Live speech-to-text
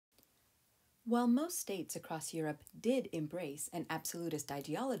While most states across Europe did embrace an absolutist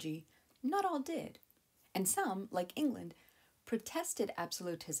ideology, not all did, and some, like England, protested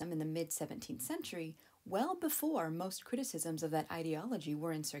absolutism in the mid-17th century well before most criticisms of that ideology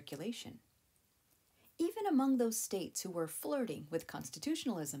were in circulation. Even among those states who were flirting with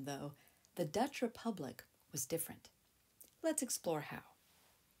constitutionalism, though, the Dutch Republic was different. Let's explore how.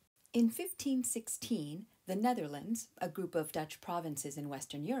 In 1516, the Netherlands, a group of Dutch provinces in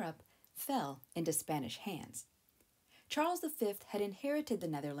Western Europe, fell into Spanish hands. Charles V had inherited the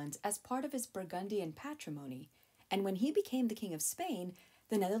Netherlands as part of his Burgundian patrimony, and when he became the King of Spain,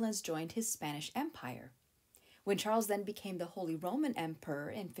 the Netherlands joined his Spanish Empire. When Charles then became the Holy Roman Emperor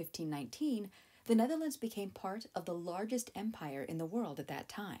in 1519, the Netherlands became part of the largest empire in the world at that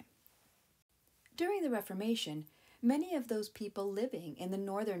time. During the Reformation, many of those people living in the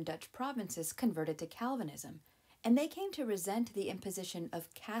northern Dutch provinces converted to Calvinism, and they came to resent the imposition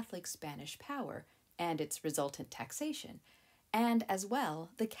of Catholic Spanish power and its resultant taxation, and as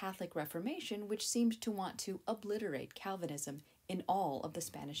well the Catholic Reformation, which seemed to want to obliterate Calvinism in all of the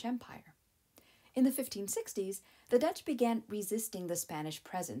Spanish Empire. In the 1560s, the Dutch began resisting the Spanish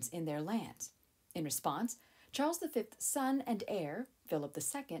presence in their lands. In response, Charles V's son and heir, Philip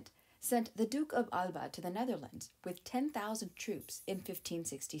II, sent the Duke of Alba to the Netherlands with 10,000 troops in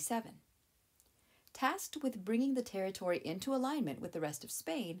 1567. Tasked with bringing the territory into alignment with the rest of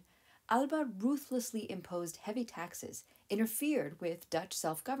Spain, Alba ruthlessly imposed heavy taxes, interfered with Dutch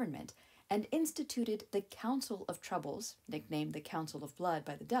self-government, and instituted the Council of Troubles, nicknamed the Council of Blood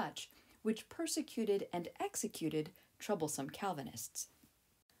by the Dutch, which persecuted and executed troublesome Calvinists.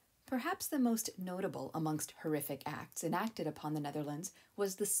 Perhaps the most notable amongst horrific acts enacted upon the Netherlands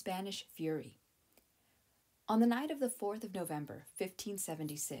was the Spanish Fury. On the night of the 4th of November,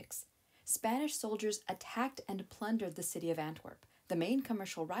 1576, Spanish soldiers attacked and plundered the city of Antwerp, the main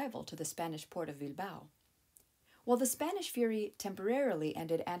commercial rival to the Spanish port of Bilbao. While the Spanish Fury temporarily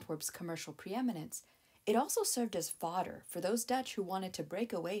ended Antwerp's commercial preeminence, it also served as fodder for those Dutch who wanted to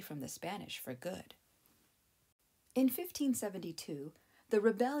break away from the Spanish for good. In 1572, the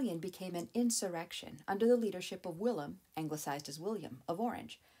rebellion became an insurrection under the leadership of Willem, anglicized as William, of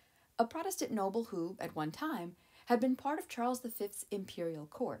Orange, a Protestant noble who, at one time, had been part of Charles V's imperial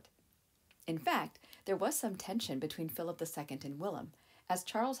court. In fact, there was some tension between Philip II and Willem, as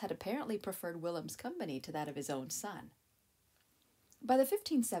Charles had apparently preferred Willem's company to that of his own son. By the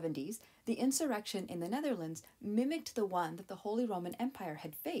 1570s, the insurrection in the Netherlands mimicked the one that the Holy Roman Empire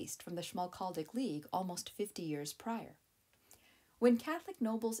had faced from the Schmalkaldic League almost 50 years prior. When Catholic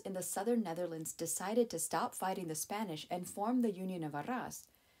nobles in the southern Netherlands decided to stop fighting the Spanish and form the Union of Arras,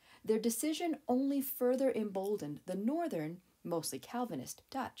 their decision only further emboldened the northern, mostly Calvinist,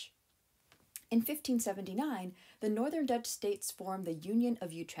 Dutch. In 1579, the northern Dutch states formed the Union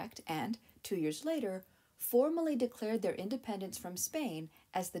of Utrecht and, 2 years later, formally declared their independence from Spain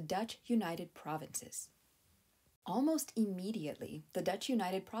as the Dutch United Provinces. Almost immediately, the Dutch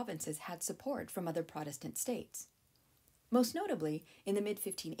United Provinces had support from other Protestant states. Most notably, in the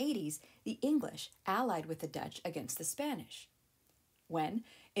mid-1580s, the English allied with the Dutch against the Spanish. When,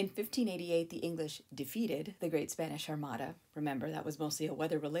 in 1588, the English defeated the Great Spanish Armada, remember that was mostly a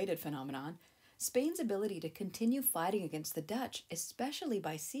weather-related phenomenon, Spain's ability to continue fighting against the Dutch, especially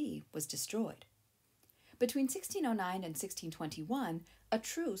by sea, was destroyed. Between 1609 and 1621, a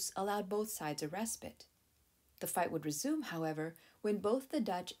truce allowed both sides a respite. The fight would resume, however, when both the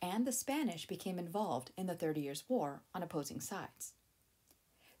Dutch and the Spanish became involved in the 30 Years' War on opposing sides.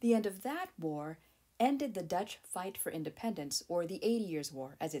 The end of that war ended the Dutch fight for independence, or the 80 Years'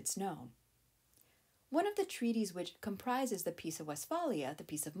 War as it's known. One of the treaties which comprises the Peace of Westphalia, the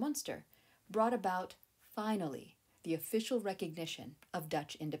Peace of Munster, brought about, finally, the official recognition of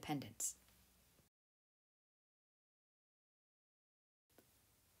Dutch independence.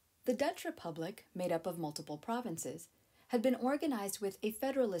 The Dutch Republic, made up of multiple provinces, had been organized with a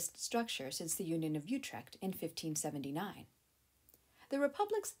federalist structure since the Union of Utrecht in 1579. The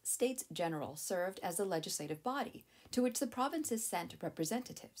Republic's States General served as the legislative body, to which the provinces sent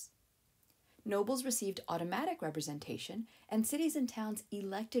representatives. Nobles received automatic representation, and cities and towns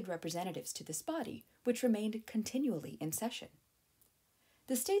elected representatives to this body, which remained continually in session.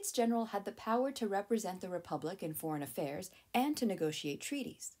 The States General had the power to represent the Republic in foreign affairs and to negotiate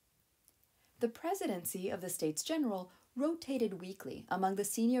treaties. The presidency of the States General rotated weekly among the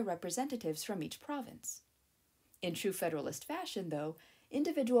senior representatives from each province. In true federalist fashion, though,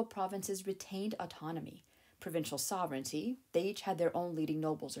 individual provinces retained autonomy, provincial sovereignty, they each had their own leading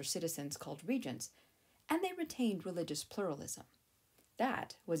nobles or citizens called regents, and they retained religious pluralism.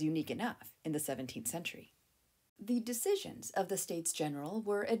 That was unique enough in the 17th century. The decisions of the States General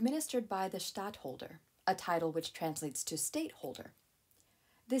were administered by the Stadtholder, a title which translates to stateholder.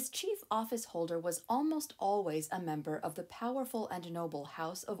 This chief office holder was almost always a member of the powerful and noble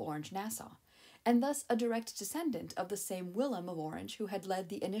House of Orange-Nassau, and thus a direct descendant of the same Willem of Orange who had led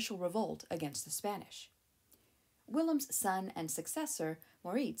the initial revolt against the Spanish. Willem's son and successor,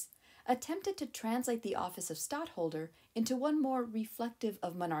 Maurice, attempted to translate the office of stadtholder into one more reflective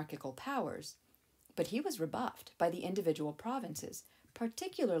of monarchical powers, but he was rebuffed by the individual provinces,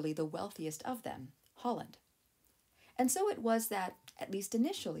 particularly the wealthiest of them, Holland. And so it was that, at least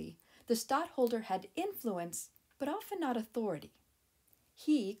initially, the stadtholder had influence, but often not authority.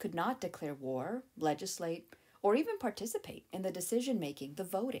 He could not declare war, legislate, or even participate in the decision-making, the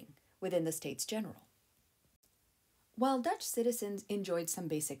voting, within the States General. While Dutch citizens enjoyed some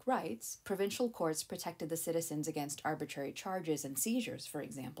basic rights, provincial courts protected the citizens against arbitrary charges and seizures, for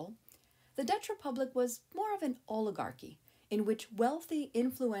example, the Dutch Republic was more of an oligarchy, in which wealthy,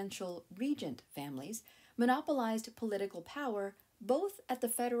 influential regent families monopolized political power both at the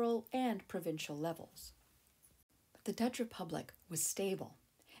federal and provincial levels. But the Dutch Republic was stable,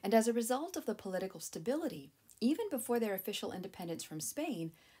 and as a result of the political stability, even before their official independence from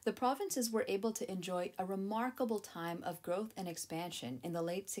Spain, the provinces were able to enjoy a remarkable time of growth and expansion in the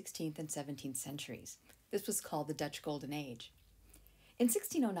late 16th and 17th centuries. This was called the Dutch Golden Age. In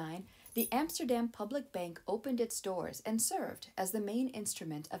 1609, the Amsterdam Public Bank opened its doors and served as the main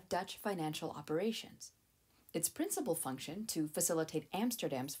instrument of Dutch financial operations. Its principal function, to facilitate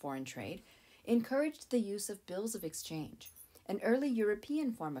Amsterdam's foreign trade, encouraged the use of bills of exchange, an early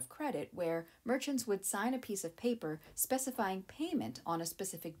European form of credit where merchants would sign a piece of paper specifying payment on a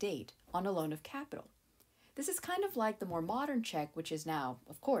specific date on a loan of capital. This is kind of like the more modern check, which is now,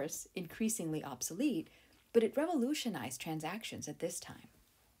 of course, increasingly obsolete, but it revolutionized transactions at this time.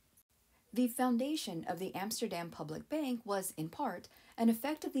 The foundation of the Amsterdam Public Bank was, in part, an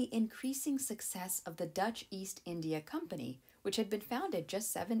effect of the increasing success of the Dutch East India Company, which had been founded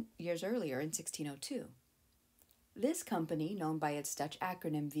just 7 years earlier in 1602. This company, known by its Dutch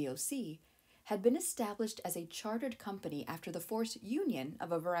acronym VOC, had been established as a chartered company after the forced union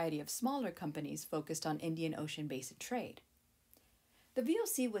of a variety of smaller companies focused on Indian Ocean basin trade. The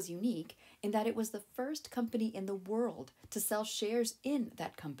VOC was unique in that it was the first company in the world to sell shares in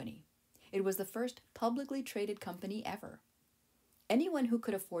that company. It was the first publicly traded company ever. Anyone who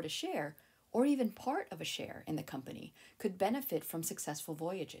could afford a share, or even part of a share in the company, could benefit from successful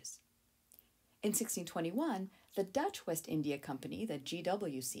voyages. In 1621, the Dutch West India Company, the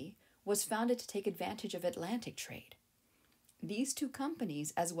GWC, was founded to take advantage of Atlantic trade. These two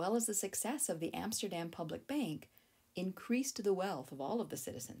companies, as well as the success of the Amsterdam Public Bank, increased the wealth of all of the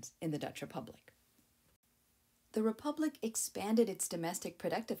citizens in the Dutch Republic. The Republic expanded its domestic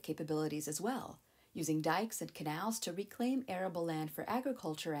productive capabilities as well, using dikes and canals to reclaim arable land for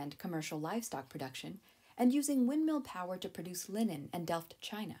agriculture and commercial livestock production, and using windmill power to produce linen and Delft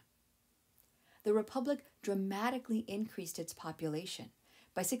china. The Republic dramatically increased its population.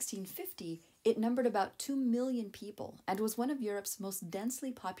 By 1650, it numbered about 2 million people and was one of Europe's most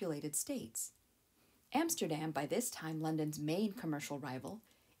densely populated states. Amsterdam, by this time London's main commercial rival,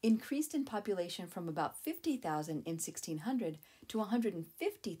 increased in population from about 50,000 in 1600 to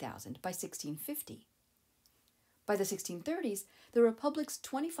 150,000 by 1650. By the 1630s, the Republic's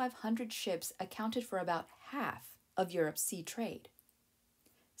 2,500 ships accounted for about half of Europe's sea trade.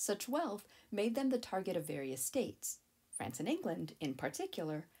 Such wealth made them the target of various states. France and England, in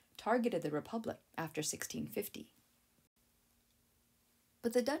particular, targeted the Republic after 1650.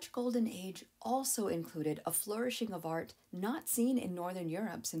 But the Dutch Golden Age also included a flourishing of art not seen in Northern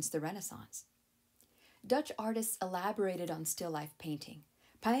Europe since the Renaissance. Dutch artists elaborated on still life painting,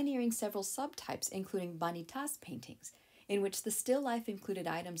 pioneering several subtypes including vanitas paintings, in which the still life included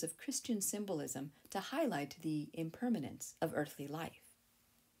items of Christian symbolism to highlight the impermanence of earthly life.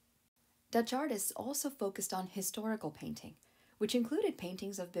 Dutch artists also focused on historical painting, which included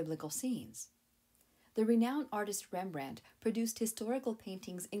paintings of biblical scenes. The renowned artist Rembrandt produced historical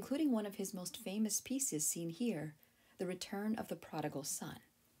paintings, including one of his most famous pieces seen here, The Return of the Prodigal Son.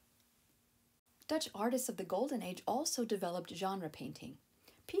 Dutch artists of the Golden Age also developed genre painting,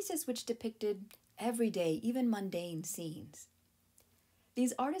 pieces which depicted everyday, even mundane scenes.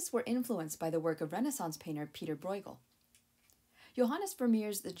 These artists were influenced by the work of Renaissance painter Peter Bruegel. Johannes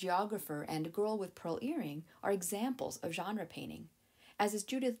Vermeer's The Geographer and Girl with Pearl Earring are examples of genre painting, as is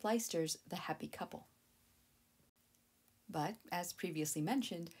Judith Leister's The Happy Couple. But, as previously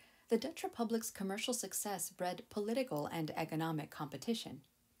mentioned, the Dutch Republic's commercial success bred political and economic competition.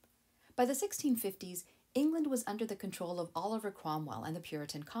 By the 1650s, England was under the control of Oliver Cromwell and the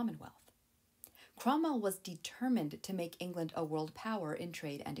Puritan Commonwealth. Cromwell was determined to make England a world power in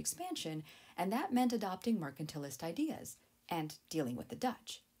trade and expansion, and that meant adopting mercantilist ideas and dealing with the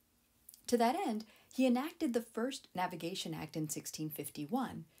Dutch. To that end, he enacted the first Navigation Act in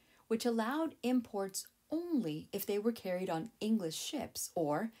 1651, which allowed imports only if they were carried on English ships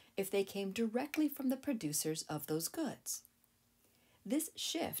or if they came directly from the producers of those goods. This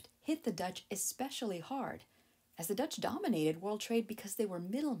shift hit the Dutch especially hard, as the Dutch dominated world trade because they were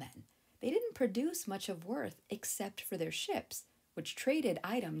middlemen. They didn't produce much of worth except for their ships, which traded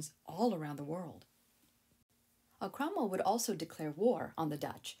items all around the world. Cromwell would also declare war on the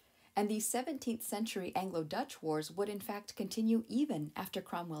Dutch, and the 17th century Anglo-Dutch wars would in fact continue even after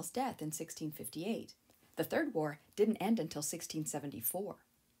Cromwell's death in 1658. The Third War didn't end until 1674.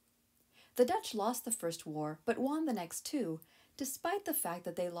 The Dutch lost the First War but won the next two, despite the fact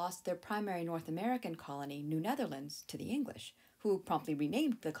that they lost their primary North American colony, New Netherlands, to the English, who promptly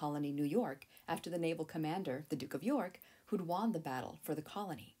renamed the colony New York after the naval commander, the Duke of York, who'd won the battle for the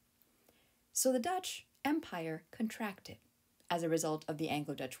colony. So the Dutch Empire contracted as a result of the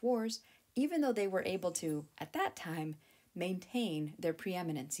Anglo-Dutch Wars, even though they were able to, at that time, maintain their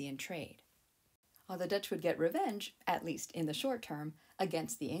preeminency in trade. The Dutch would get revenge, at least in the short term,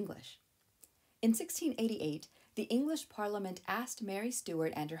 against the English. In 1688, the English Parliament asked Mary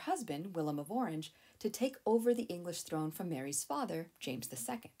Stuart and her husband, Willem of Orange, to take over the English throne from Mary's father, James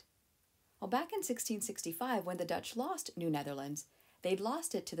II. Well, back in 1665, when the Dutch lost New Netherlands, they'd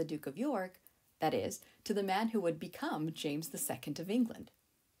lost it to the Duke of York, that is, to the man who would become James II of England.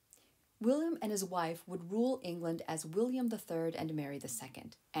 William and his wife would rule England as William III and Mary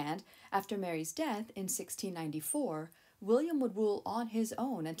II, and after Mary's death in 1694, William would rule on his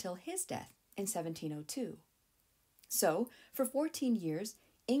own until his death in 1702. So, for 14 years,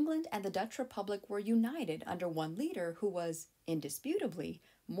 England and the Dutch Republic were united under one leader who was, indisputably,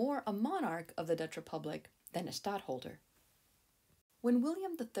 more a monarch of the Dutch Republic than a stadtholder. When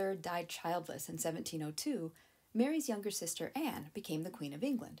William III died childless in 1702, Mary's younger sister Anne became the Queen of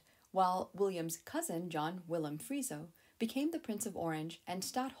England, while William's cousin John Willem Frieso became the Prince of Orange and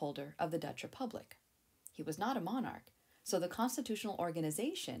stadtholder of the Dutch Republic. He was not a monarch, so the constitutional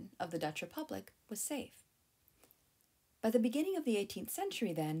organization of the Dutch Republic was safe. By the beginning of the 18th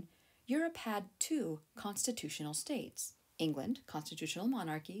century, then, Europe had two constitutional states, England, constitutional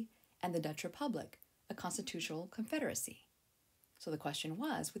monarchy, and the Dutch Republic, a constitutional confederacy. So the question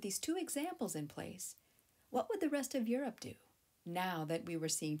was, with these two examples in place, what would the rest of Europe do now that we were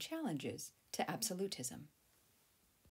seeing challenges to absolutism?